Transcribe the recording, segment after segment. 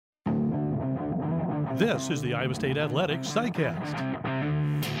This is the Iowa State Athletics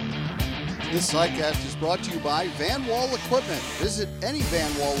SciCast. This SciCast is brought to you by Van Wall Equipment. Visit any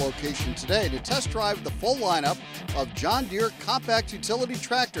Van Wall location today to test drive the full lineup of John Deere compact utility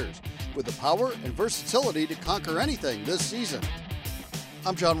tractors with the power and versatility to conquer anything this season.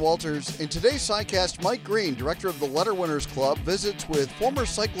 I'm John Walters. In today's SciCast, Mike Green, director of the Letterwinners Club, visits with former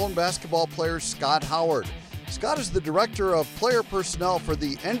Cyclone basketball player Scott Howard. Scott is the director of player personnel for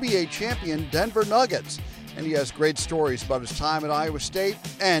the NBA champion Denver Nuggets, and he has great stories about his time at Iowa State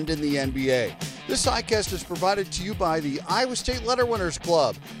and in the NBA. This SciCast is provided to you by the Iowa State Letterwinners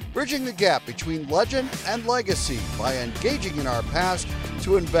Club, bridging the gap between legend and legacy by engaging in our past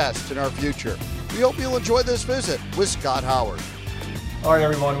to invest in our future. We hope you'll enjoy this visit with Scott Howard. All right,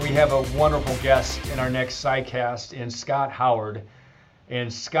 everyone, we have a wonderful guest in our next SciCast in Scott Howard.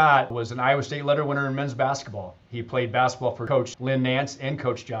 And Scott was an Iowa State letter winner in men's basketball. He played basketball for Coach Lynn Nance and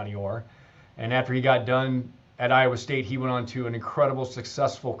Coach Johnny Orr. And after he got done at Iowa State, he went on to an incredible,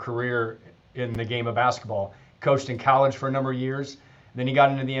 successful career in the game of basketball. Coached in college for a number of years, and then he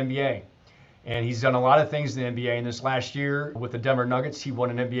got into the NBA. And he's done a lot of things in the NBA. And this last year with the Denver Nuggets, he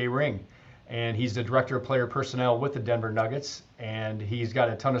won an NBA ring. And he's the director of player personnel with the Denver Nuggets. And he's got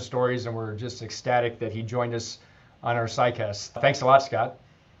a ton of stories, and we're just ecstatic that he joined us on our SciCast. Thanks a lot, Scott.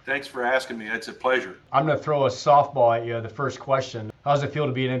 Thanks for asking me. It's a pleasure. I'm going to throw a softball at you, the first question. How does it feel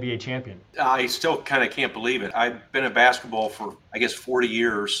to be an NBA champion? I still kind of can't believe it. I've been in basketball for, 40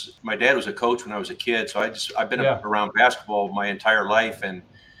 years. My dad was a coach when I was a kid, so I've been around basketball my entire life, and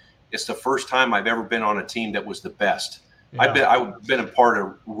it's the first time I've ever been on a team that was the best. Yeah. I've been a part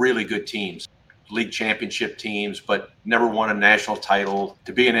of really good teams, league championship teams, but never won a national title.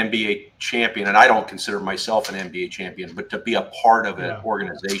 To be an NBA champion, and I don't consider myself an NBA champion, but to be a part of an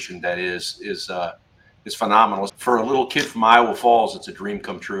organization that is phenomenal. For a little kid from Iowa Falls, it's a dream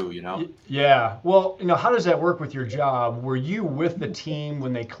come true, you know? Yeah. Well, how does that work with your job? Were you with the team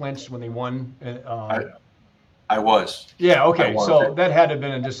when they clinched, when they won? I was. Yeah, okay. So that had to have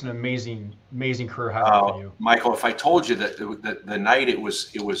been just an amazing career highlight for you. Michael, if I told you that the night it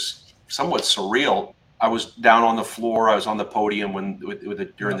was somewhat surreal. I was down on the floor. I was on the podium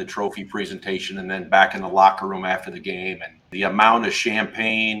during the trophy presentation, and then back in the locker room after the game. And the amount of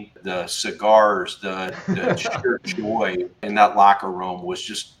champagne, the cigars, the sheer joy in that locker room was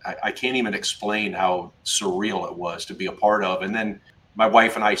just, I can't even explain how surreal it was to be a part of. And then my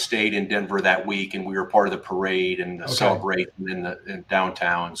wife and I stayed in Denver that week, and we were part of the parade and the celebration in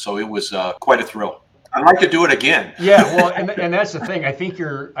downtown. So it was quite a thrill. I'd like to do it again. Yeah, well, and that's the thing. I think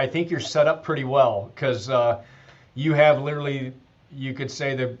you're set up pretty well, because you have literally, you could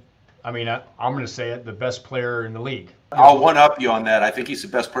say I'm going to say it, the best player in the league. I'll one up you on that. I think he's the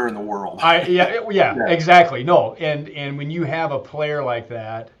best player in the world. Yeah, exactly. No, and when you have a player like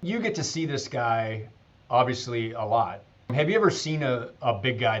that, you get to see this guy obviously a lot. Have you ever seen a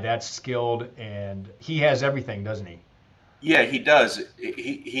big guy that's skilled, and he has everything, doesn't he? Yeah, he does.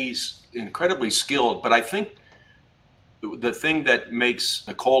 He's incredibly skilled, but I think the thing that makes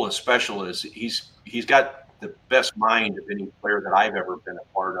Nikola special is he's got the best mind of any player that I've ever been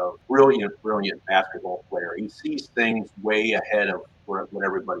a part of. Brilliant basketball player. He sees things way ahead of what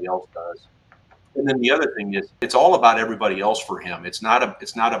everybody else does. And then the other thing is, it's all about everybody else for him. It's not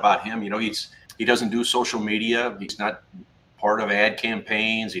about him. He doesn't do social media. He's not part of ad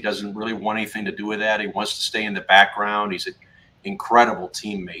campaigns. He doesn't really want anything to do with that. He wants to stay in the background. He's an incredible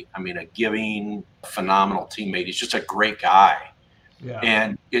teammate. A giving, phenomenal teammate. He's just a great guy. Yeah.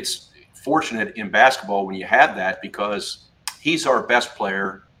 And it's fortunate in basketball when you have that, because he's our best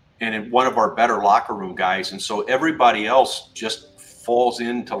player and one of our better locker room guys. And so everybody else just falls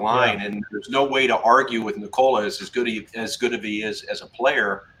into line. Yeah. And there's no way to argue with Nikola as good as he is as a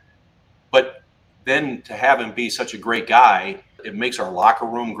player. But then to have him be such a great guy, it makes our locker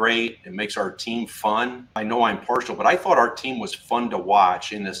room great. It makes our team fun. I know I'm partial, but I thought our team was fun to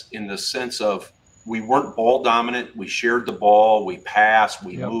watch in the sense of we weren't ball dominant. We shared the ball. We passed.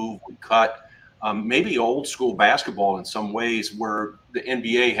 We moved. We cut. Maybe old school basketball in some ways, where the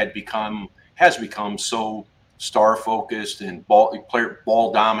NBA has become so star focused and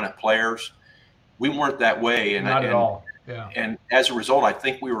ball dominant players. We weren't that way. Not at all. Yeah. And as a result, I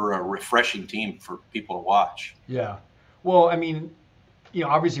think we were a refreshing team for people to watch. Yeah. Well,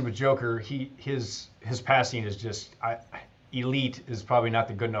 obviously with Joker, his passing is just elite is probably not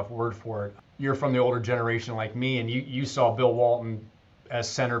the good enough word for it. You're from the older generation like me, and you saw Bill Walton as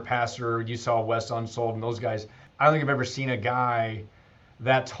center passer. You saw Wes Unsold and those guys. I don't think I've ever seen a guy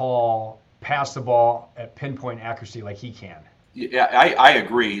that tall pass the ball at pinpoint accuracy like he can. Yeah, I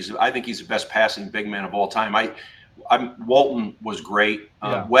agree. I think he's the best passing big man of all time. Walton was great.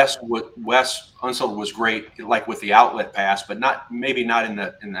 Yeah. Wes Unseld was great, like with the outlet pass, but maybe not in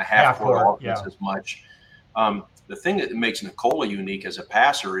the half court offense as much. The thing that makes Nicola unique as a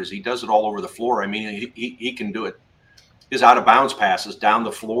passer is he does it all over the floor. I mean, he can do it. His out of bounds passes down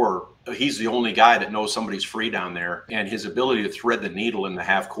the floor. He's the only guy that knows somebody's free down there, and his ability to thread the needle in the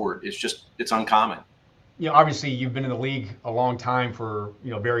half court it's uncommon. You know, obviously you've been in the league a long time for,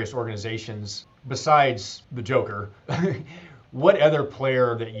 various organizations. Besides the Joker, what other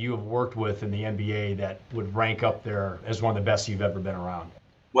player that you have worked with in the NBA that would rank up there as one of the best you've ever been around?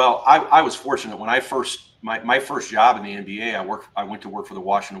 Well, I was fortunate when my first job in the NBA. I went to work for the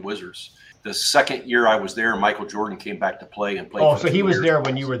Washington Wizards. The second year I was there, Michael Jordan came back to play and played. Oh, so he was there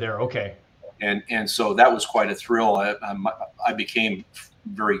when you were there. Okay. And so that was quite a thrill. I became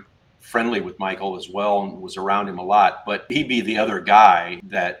very friendly with Michael as well and was around him a lot. But he'd be the other guy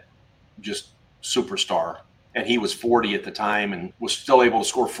that just superstar. And he was 40 at the time and was still able to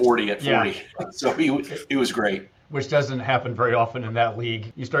score 40 at 40. Yeah. So he was great. Which doesn't happen very often in that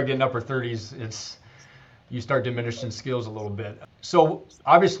league. You start getting upper 30s, you start diminishing skills a little bit. So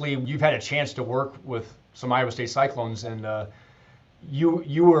obviously you've had a chance to work with some Iowa State Cyclones, and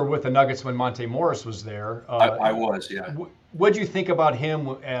you were with the Nuggets when Monte Morris was there. I was, yeah. What did you think about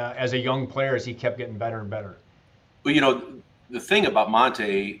him as a young player as he kept getting better and better? Well, the thing about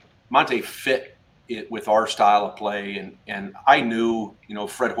Monte fit it with our style of play, and I knew,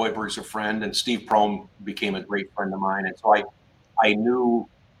 Fred Hoiberg's a friend, and Steve Prohm became a great friend of mine, and so I knew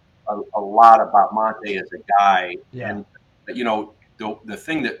a lot about Monte as a guy. Yeah. And the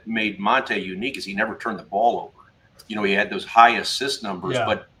thing that made Monte unique is he never turned the ball over. He had those high assist numbers, yeah.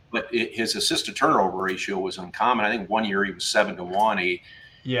 but his assist to turnover ratio was uncommon. I think one year he was 7-1.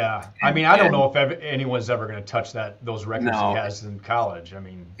 Yeah, I mean, I don't know if anyone's ever going to touch those records he has in college. I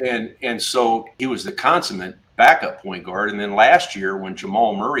mean, and so he was the consummate backup point guard. And then last year, when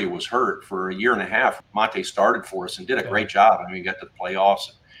Jamal Murray was hurt for a year and a half, Monte started for us and did a great job. I mean, he got to the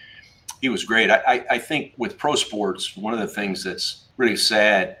playoffs. He was great. I think with pro sports, one of the things that's really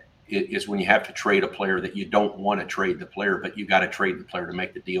sad is when you have to trade a player that you don't want to trade the player, but you got to trade the player to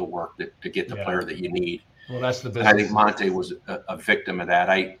make the deal work, to get the player that you need. Well, that's the business. And I think Monte was a victim of that.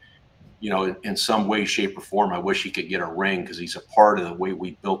 In some way, shape, or form, I wish he could get a ring because he's a part of the way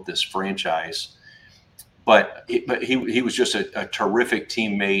we built this franchise. But he was just a terrific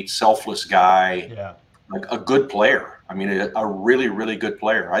teammate, selfless guy, like a good player. I mean, a really, really good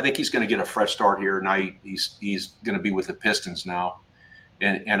player. I think he's going to get a fresh start here. Now he's going to be with the Pistons now,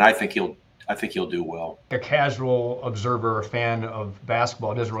 and I think he'll do well. A casual observer or fan of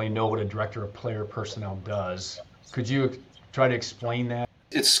basketball doesn't really know what a director of player personnel does. Could you try to explain that?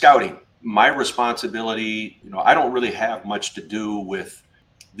 It's scouting. My responsibility, I don't really have much to do with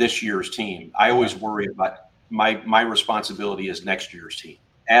this year's team. I always worry about my responsibility is next year's team.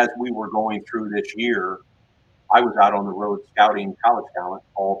 As we were going through this year, I was out on the road scouting college talent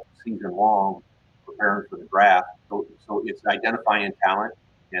all season long, preparing for the draft. So it's identifying talent.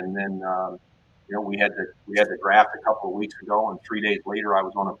 And then, we had the draft a couple of weeks ago, and 3 days later, I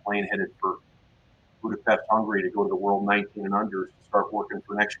was on a plane headed for Budapest, Hungary, to go to the World 19 and Unders to start working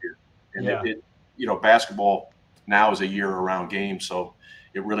for next year. And basketball now is a year-round game, so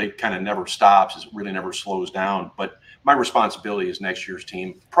it really kind of never stops. It really never slows down. But my responsibility is next year's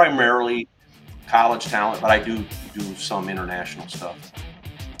team, primarily college talent, but I do some international stuff.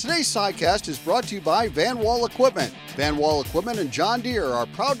 Today's sidecast is brought to you by Van Wall Equipment. Van Wall Equipment and John Deere are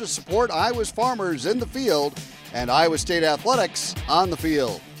proud to support Iowa's farmers in the field and Iowa State athletics on the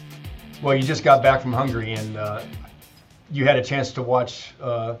field. Well, you just got back from Hungary, and you had a chance to watch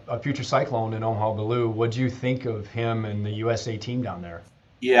a future Cyclone in Omaha Biliew. What do you think of him and the USA team down there?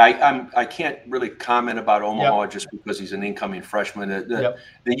 Yeah, I can't really comment about Omaha just because he's an incoming freshman. The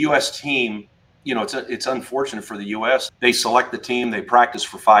U.S. team, it's unfortunate for the U.S. They select the team, they practice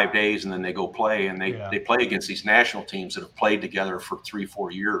for 5 days, and then they go play. And they play against these national teams that have played together for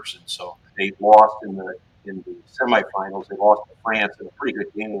 3-4 years. And so they lost in the semifinals. They lost to France in a pretty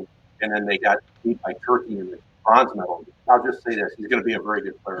good game. And then they got beat by Turkey in the bronze medal. I'll just say this: he's going to be a very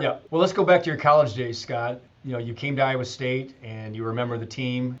good player. Yeah. Well, let's go back to your college days, Scott. You came to Iowa State, and you remember the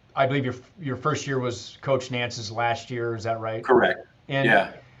team. I believe your first year was Coach Nance's last year. Is that right? Correct.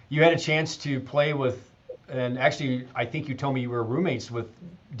 And you had a chance to play with, and actually, I think you told me you were roommates with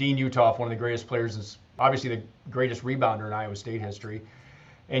Dean Uthoff, one of the greatest players, obviously the greatest rebounder in Iowa State history.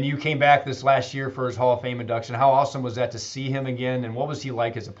 And you came back this last year for his Hall of Fame induction. How awesome was that to see him again? And what was he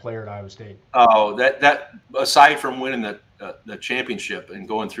like as a player at Iowa State? Oh, that aside from winning the championship and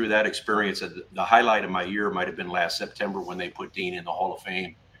going through that experience, the highlight of my year might have been last September when they put Dean in the Hall of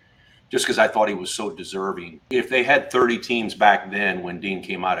Fame. just because I thought he was so deserving. If they had 30 teams back then when Dean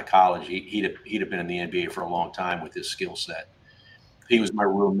came out of college, he'd have been in the NBA for a long time with his skill set. He was my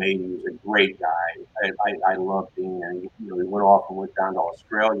roommate. He was a great guy. I loved Dean. And he went off and went down to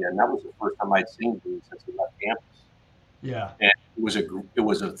Australia, and that was the first time I'd seen Dean since he left campus. Yeah, and it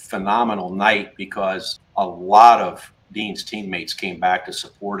was a phenomenal night because a lot of Dean's teammates came back to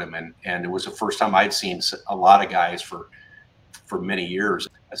support him, and it was the first time I'd seen a lot of guys for many years.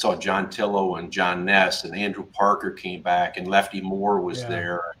 I saw John Tillo and John Ness, and Andrew Parker came back, and Lefty Moore was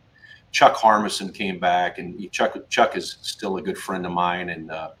there. Chuck Harmison came back, and Chuck is still a good friend of mine, and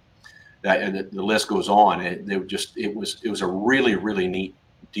the list goes on. It was a really, really neat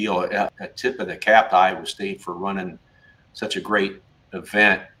deal. A tip of the cap to Iowa State for running such a great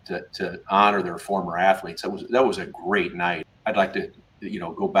event to honor their former athletes. That was a great night. I'd like to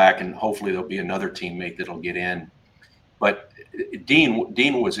go back, and hopefully there'll be another teammate that'll get in. But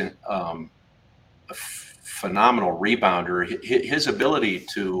Dean was a phenomenal rebounder. His ability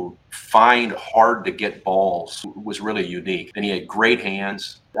to find hard to get balls was really unique, and he had great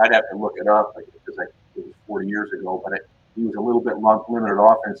hands. I'd have to look it up because it was 40 years ago, but he was a little bit limited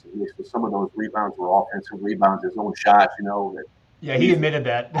offensively, so some of those rebounds were offensive rebounds, his own shots, Yeah, he admitted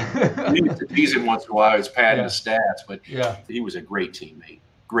that. We used to tease him once in a while. He was padding his stats, but he was a great teammate.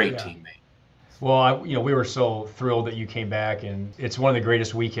 Great teammate. Well, we were so thrilled that you came back, and it's one of the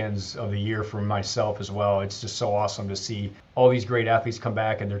greatest weekends of the year for myself as well. It's just so awesome to see all these great athletes come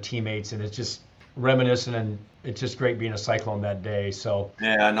back and their teammates, and it's just reminiscent, and it's just great being a Cyclone that day. So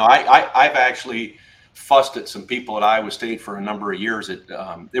yeah, no, I've actually fussed at some people at Iowa State for a number of years.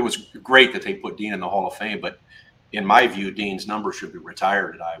 It was great that they put Dean in the Hall of Fame, but in my view, Dean's number should be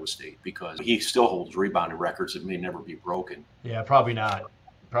retired at Iowa State because he still holds rebounding records that may never be broken. Yeah, probably not.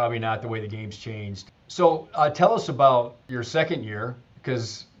 Probably not the way the game's changed. So tell us about your second year,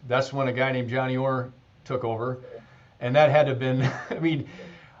 because that's when a guy named Johnny Orr took over. And that had to have been, I mean,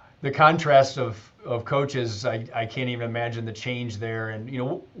 the contrast of coaches, I can't even imagine the change there. And,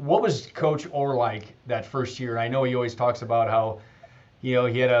 what was Coach Orr like that first year? I know he always talks about how, he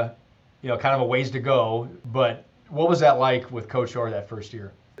had a, kind of a ways to go. But what was that like with Coach Orr that first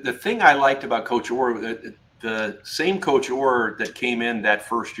year? The thing I liked about Coach Orr, the same Coach Orr that came in that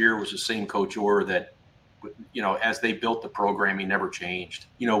first year was the same Coach Orr that, as they built the program, he never changed.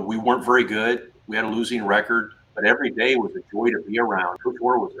 We weren't very good. We had a losing record, but every day was a joy to be around. Coach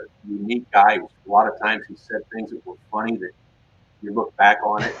Orr was a unique guy. A lot of times he said things that were funny that you look back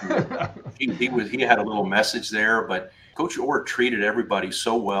on it. And he had a little message there, but Coach Orr treated everybody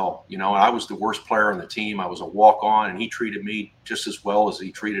so well. And I was the worst player on the team. I was a walk-on, and he treated me just as well as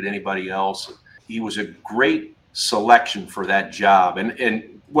he treated anybody else. He was a great selection for that job.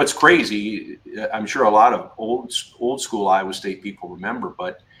 And what's crazy, I'm sure a lot of old school Iowa State people remember,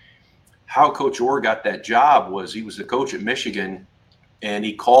 but how Coach Orr got that job was he was the coach at Michigan, and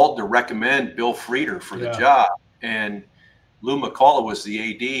he called to recommend Bill Frieder for the job. And Lou McCullough was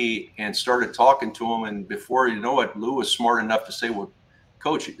the AD and started talking to him. And before you know it, Lou was smart enough to say, well,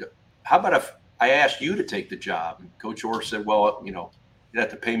 Coach, how about if I asked you to take the job? And Coach Orr said, well, you'd have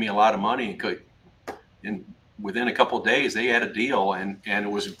to pay me a lot of money. And within a couple of days, they had a deal, and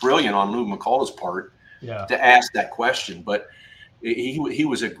it was brilliant on Lou McCullough's part to ask that question. But he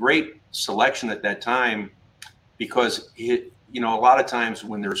was a great selection at that time because a lot of times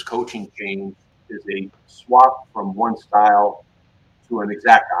when there's coaching change, is a swap from one style to an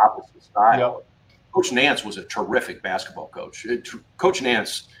exact opposite style. Yep. Coach Nance was a terrific basketball coach. Coach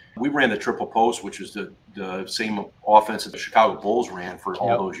Nance, we ran the triple post, which was the same offense that the Chicago Bulls ran for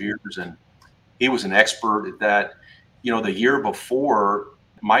all those years, and he was an expert at that. The year before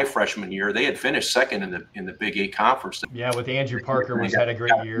my freshman year, they had finished second in the Big 8 conference. Yeah, with Andrew Parker, had a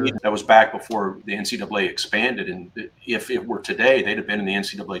great year. That was back before the NCAA expanded, and if it were today, they'd have been in the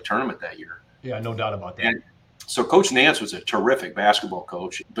NCAA tournament that year. Yeah, no doubt about that. And so Coach Nance was a terrific basketball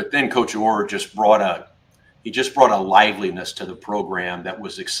coach, but then Coach Orr just brought a liveliness to the program that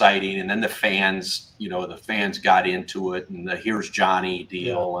was exciting. And then the fans got into it, and the here's Johnny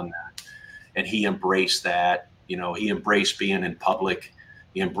deal, and he embraced that. He embraced being in public.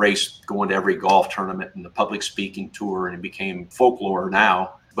 He embraced going to every golf tournament and the public speaking tour, and it became folklore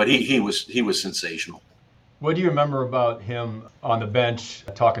now. But he was sensational. What do you remember about him on the bench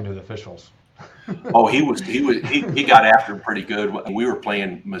talking to the officials? Oh, he got after him pretty good. We were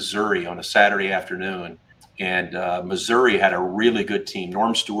playing Missouri on a Saturday afternoon, and Missouri had a really good team.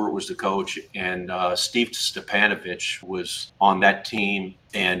 Norm Stewart was the coach, and Steve Stepanovich was on that team,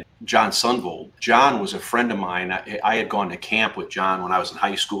 and John Sundvold. John was a friend of mine. I had gone to camp with John when I was in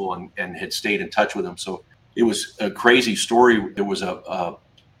high school and had stayed in touch with him. So it was a crazy story. There was a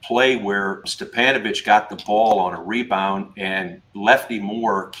play where Stepanovic got the ball on a rebound, and Lefty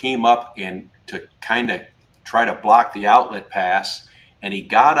Moore came up and to kind of try to block the outlet pass, and he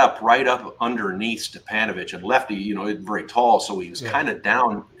got up right up underneath Stepanovic. And Lefty, isn't very tall, so he was kind of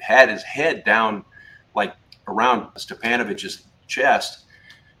down, had his head down like around Stepanovic's chest,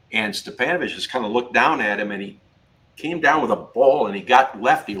 and Stepanovic just kind of looked down at him, and he came down with a ball, and he got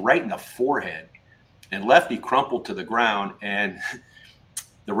Lefty right in the forehead, and Lefty crumpled to the ground, and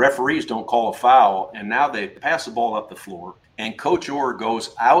the referees don't call a foul, and now they pass the ball up the floor, and Coach Orr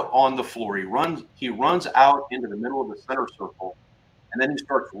goes out on the floor. He runs out into the middle of the center circle, and then he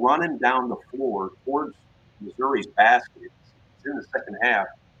starts running down the floor towards Missouri's basket. It's in the second half,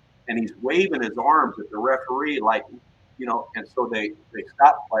 and he's waving his arms at the referee like, and so they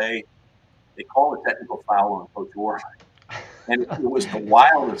stop play. They call a technical foul on Coach Orr, and it was the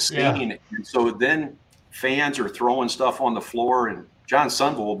wildest scene. Yeah. And so then fans are throwing stuff on the floor, and John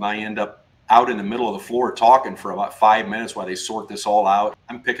Sunvold and I end up out in the middle of the floor talking for about 5 minutes while they sort this all out.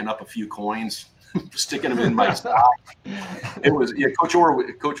 I'm picking up a few coins, sticking them in my sock. It was, Coach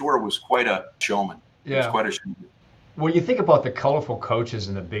Orr was quite a showman. Yeah. He was quite a showman. Well, you think about the colorful coaches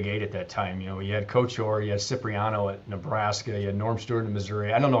in the Big Eight at that time. You had Coach Orr, you had Cipriano at Nebraska, you had Norm Stewart in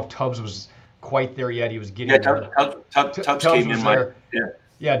Missouri. I don't know if Tubbs was quite there yet. He was getting there. Tubbs came in there.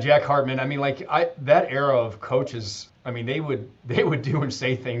 Yeah, Jack Hartman. I mean, that era of coaches, I mean, they would do and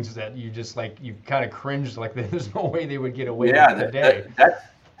say things that you just you kind of cringed, like there's no way they would get away with today.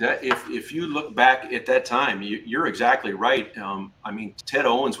 If you look back at that time, you're exactly right. I mean, Ted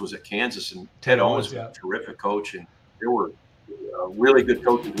Owens was at Kansas, and Ted Owens was a terrific coach, and there were really good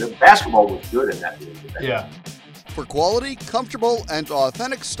coaches. Basketball was good in that league. Yeah. For quality, comfortable, and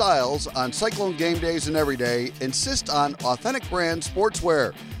authentic styles on Cyclone game days and every day, insist on Authentic Brand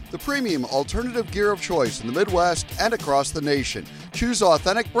Sportswear, the premium alternative gear of choice in the Midwest and across the nation. Choose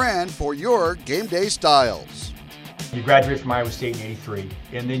Authentic Brand for your game day styles. You graduated from Iowa State in '83,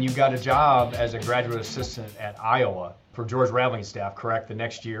 and then you got a job as a graduate assistant at Iowa for George Raveling's staff, correct, the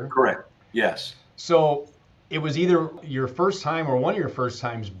next year? Correct, yes. So it was either your first time or one of your first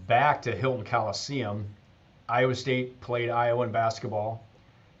times back to Hilton Coliseum. Iowa State played Iowa in basketball,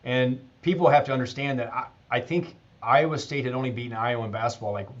 and people have to understand that I think Iowa State had only beaten Iowa in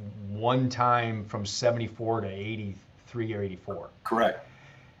basketball one time from 74 to 83 or 84. Correct.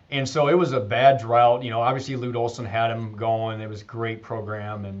 And so it was a bad drought. Obviously Lute Olson had him going. It was a great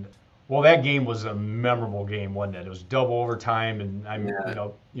program, and that game was a memorable game, wasn't it? It was double overtime,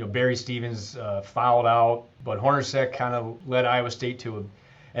 and Barry Stevens fouled out, but Hornacek kind of led Iowa State to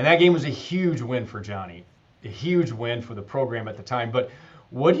and that game was a huge win for Johnny. A huge win for the program at the time. But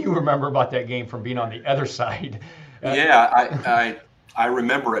what do you remember about that game from being on the other side? I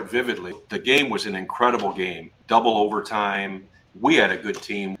remember it vividly. The game was an incredible game, double overtime. We had a good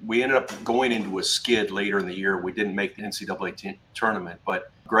team. We ended up going into a skid later in the year. We didn't make the NCAA tournament,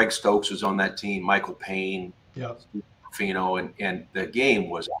 but Greg Stokes was on that team, Michael Payne, Steve Ruffino, and the game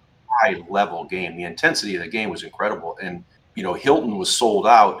was a high-level game. The intensity of the game was incredible, and Hilton was sold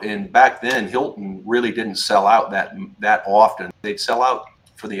out, and back then Hilton really didn't sell out that often. They'd sell out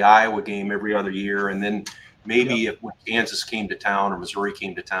for the Iowa game every other year, and then maybe when Kansas came to town or Missouri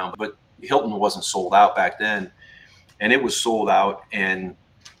came to town, but Hilton wasn't sold out back then, and it was sold out, and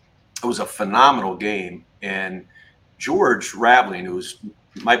it was a phenomenal game. And George Raveling, who's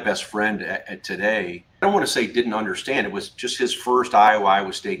my best friend today, I don't want to say didn't understand. It was just his first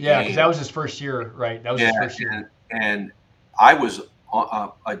Iowa State game. Yeah, because that was his first year, right? That was his first year. And I was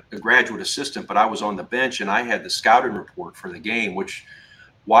a graduate assistant, but I was on the bench, and I had the scouting report for the game,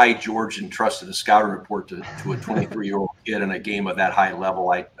 why George entrusted a scouting report to a 23-year-old kid in a game of that high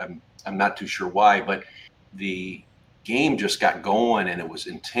level, I'm not too sure why, but the game just got going, and it was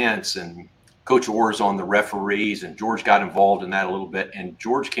intense, and Coach Orr's on the referees, and George got involved in that a little bit, and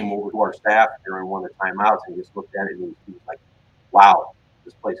George came over to our staff during one of the timeouts, and he just looked at it, and he was like, wow,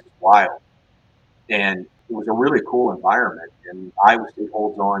 this place is wild. And it was a really cool environment, and Iowa State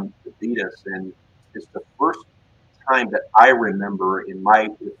holds on to beat us. And it's the first time that I remember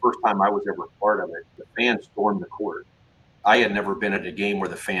the first time I was ever part of it, the fans stormed the court. I had never been at a game where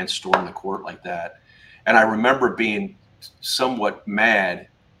the fans stormed the court like that. And I remember being somewhat mad.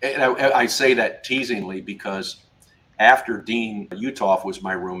 And I say that teasingly because after Dean Uthoff was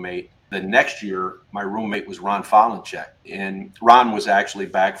my roommate, the next year, my roommate was Ron Folenchek, and Ron was actually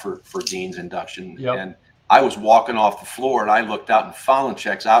back for Dean's induction. Yep. And I was walking off the floor, and I looked out, and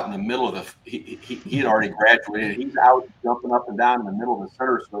Folenchek's out in the middle of he had already graduated. He's out jumping up and down in the middle of the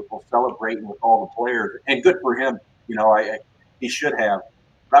center circle, celebrating with all the players. And good for him. He should have.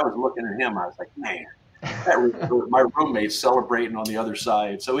 But I was looking at him. I was like, man, my roommates celebrating on the other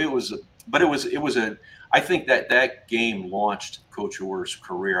side. So it was I think that game launched Coach Orr's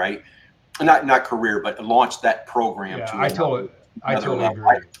career. Not career, but launched that program. Yeah, to I totally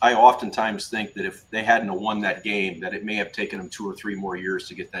agree. I oftentimes think that if they hadn't won that game, that it may have taken them 2 or 3 more years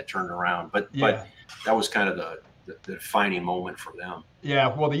to get that turned around. But that was kind of the defining moment for them.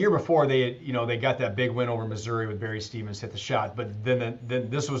 Yeah, well, the year before they got that big win over Missouri with Barry Stevens hit the shot, but then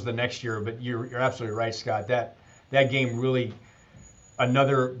this was the next year. But you're absolutely right, Scott. That game really,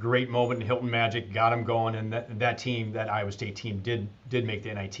 another great moment in Hilton Magic, got them going, and that team, that Iowa State team, did make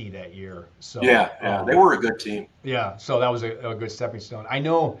the NIT that year. So yeah, they were a good team. Yeah, so that was a good stepping stone. I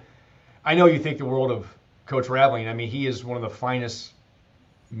know you think the world of Coach Raveling. I mean, he is one of the finest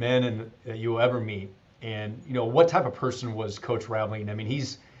men that you'll ever meet. And what type of person was Coach Raveling? I mean,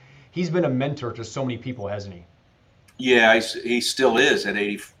 he's been a mentor to so many people, hasn't he? Yeah, he still is at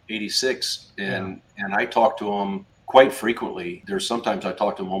 86, and I talk to him quite frequently. There's sometimes I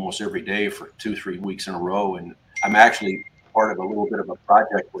talk to him almost every day for 2-3 weeks in a row, and I'm actually part of a little bit of a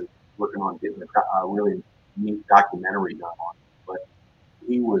project we're working on getting a really neat documentary done on him. But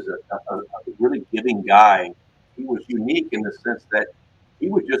he was a really giving guy. He was unique in the sense that he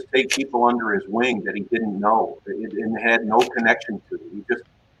would just take people under his wing that he didn't know and had no connection to.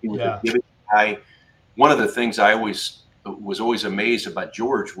 He was a giving guy. One of the things I was always amazed about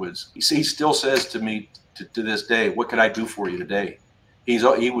George was he still says to me to this day, "What could I do for you today?" He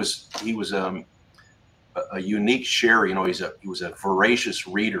was a unique sharer. He was a voracious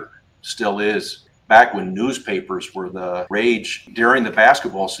reader, still is. Back when newspapers were the rage during the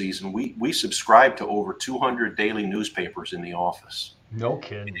basketball season, we subscribed to over 200 daily newspapers in the office. No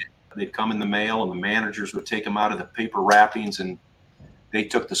kidding. They'd come in the mail, and the managers would take them out of the paper wrappings, and they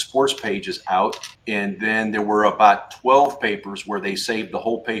took the sports pages out. And then there were about 12 papers where they saved the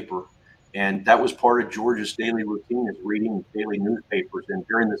whole paper. And that was part of George's daily routine, is reading daily newspapers. And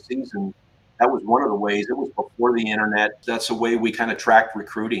during the season, that was one of the ways. It was before the internet. That's the way we kind of tracked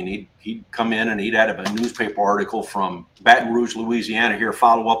recruiting. He'd come in and he'd have a newspaper article from Baton Rouge, Louisiana. Here,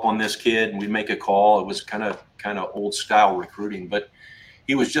 follow up on this kid, and we'd make a call. It was kind of old style recruiting, but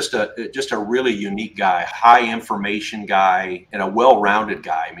he was just a really unique guy, high information guy, and a well-rounded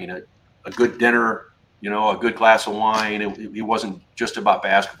guy. I mean, a good dinner, a good glass of wine. He wasn't just about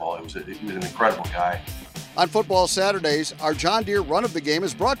basketball. He was an incredible guy. On Football Saturdays, our John Deere Run of the Game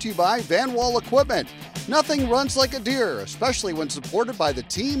is brought to you by Van Wall Equipment. Nothing runs like a deer, especially when supported by the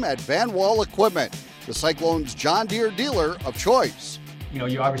team at Van Wall Equipment, the Cyclones' John Deere dealer of choice.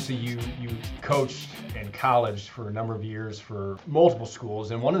 You obviously you coached in college for a number of years for multiple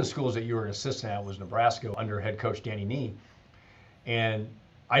schools, and one of the schools that you were an assistant at was Nebraska under head coach Danny Nee. And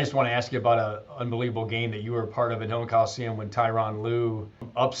I just want to ask you about an unbelievable game that you were a part of at Hilton Coliseum when Tyronn Lue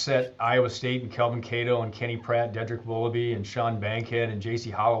upset Iowa State and Kelvin Cato and Kenny Pratt, Dedrick Willoughby, and Sean Bankhead and J.C.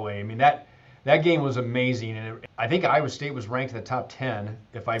 Holloway. I mean, that game was amazing, and I think Iowa State was ranked in the top 10,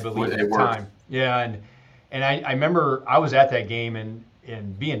 if I believe, at the time. Yeah, and I remember I was at that game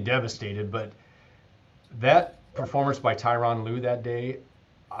and being devastated, but that performance by Tyronn Lue that day,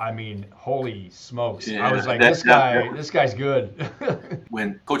 I mean, holy smokes. Yeah, I was like, this guy's good.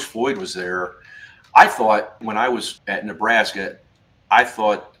 When Coach Floyd was there, I thought when I was at Nebraska, I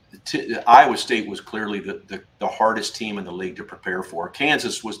thought Iowa State was clearly the hardest team in the league to prepare for.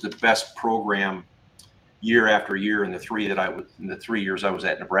 Kansas was the best program year after year in the 3 years I was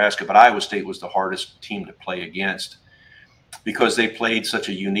at Nebraska, but Iowa State was the hardest team to play against because they played such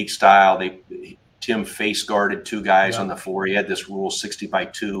a unique style. Tim face guarded 2 guys on the floor. He had this rule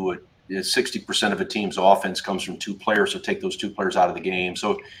 60-by-2. 60% of a team's offense comes from 2 players, so take those 2 players out of the game.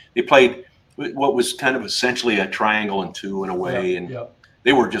 So they played what was kind of essentially a triangle and 2 in a way, and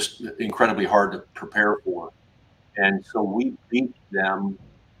they were just incredibly hard to prepare for. And so we beat them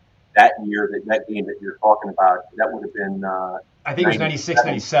that year, that game that you're talking about. That would have been I think it was 96,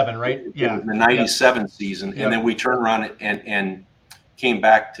 97, right? Yeah. The 97 season. And then we turned around and came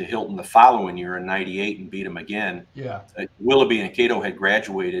back to Hilton the following year in 98 and beat them again. Yeah. Willoughby and Cato had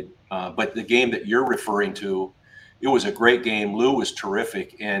graduated. But the game that you're referring to, it was a great game. Lou was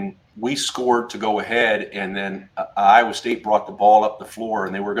terrific. And we scored to go ahead. And then Iowa State brought the ball up the floor,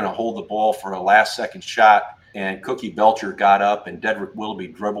 and they were going to hold the ball for a last-second shot. And Cookie Belcher got up, and Dedrick Willoughby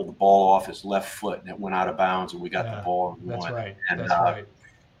dribbled the ball off his left foot, and it went out of bounds, and we got the ball and won. That's right. And, that's right.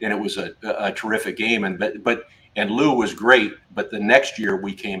 And it was a terrific game. And Lou was great, but the next year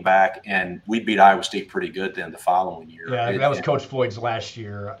we came back and we beat Iowa State pretty good then the following year. Yeah, that was Coach Floyd's last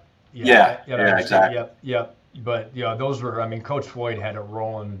year. Yeah, exactly. Yep. But those were, Coach Floyd had it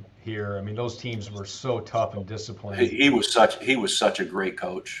rolling here. Those teams were so tough and disciplined. He was such a great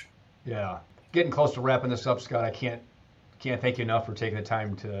coach. Yeah. getting close to wrapping this up, Scott. I can't thank you enough for taking the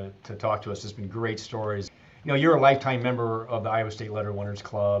time to talk to us. It's been great stories. You're a lifetime member of the Iowa State Letterwinners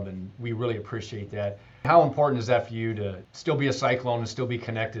Club, and we really appreciate that. How important is that for you to still be a Cyclone and still be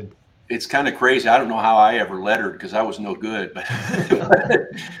connected? It's kind of crazy. I don't know how I ever lettered because I was no good, but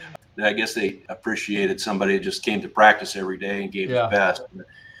I guess they appreciated somebody that just came to practice every day and gave his best.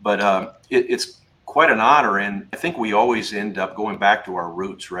 But it's quite an honor, and I think we always end up going back to our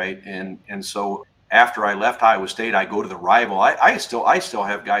roots, right? And so after I left Iowa State, I go to the rival. I still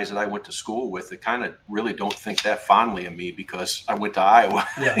have guys that I went to school with that kind of really don't think that fondly of me because I went to Iowa.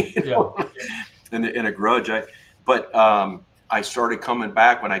 In a grudge. But I started coming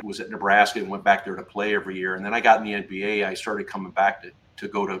back when I was at Nebraska and went back there to play every year. And then I got in the NBA. I started coming back to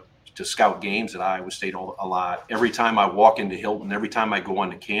go to scout games at Iowa State a lot. Every time I walk into Hilton, every time I go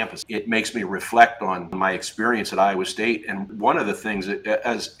onto campus, it makes me reflect on my experience at Iowa State. And one of the things,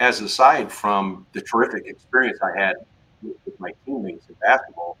 as aside from the terrific experience I had with my teammates in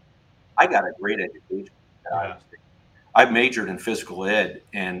basketball, I got a great education at Iowa State. I majored in physical ed,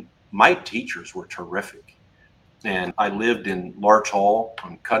 and my teachers were terrific. And I lived in Larch Hall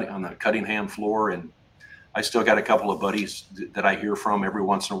on the Cunningham floor, and I still got a couple of buddies that I hear from every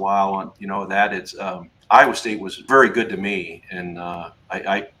once in a while on, that it's Iowa State was very good to me, and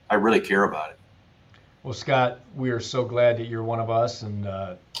I really care about it. Well, Scott, we are so glad that you're one of us, and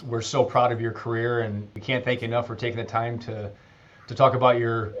we're so proud of your career, and we can't thank you enough for taking the time to talk about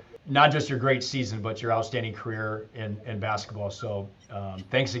not just your great season, but your outstanding career in basketball. So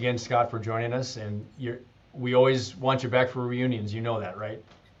thanks again, Scott, for joining us, and we always want you back for reunions. You know that, right?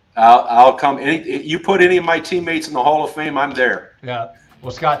 I'll come. You put any of my teammates in the Hall of Fame, I'm there. Yeah.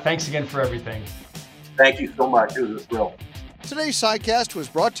 Well, Scott, thanks again for everything. Thank you so much. It was a thrill. Today's sidecast was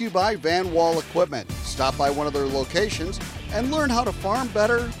brought to you by Van Wall Equipment. Stop by one of their locations and learn how to farm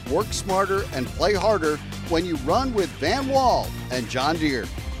better, work smarter, and play harder when you run with Van Wall and John Deere.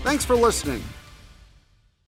 Thanks for listening.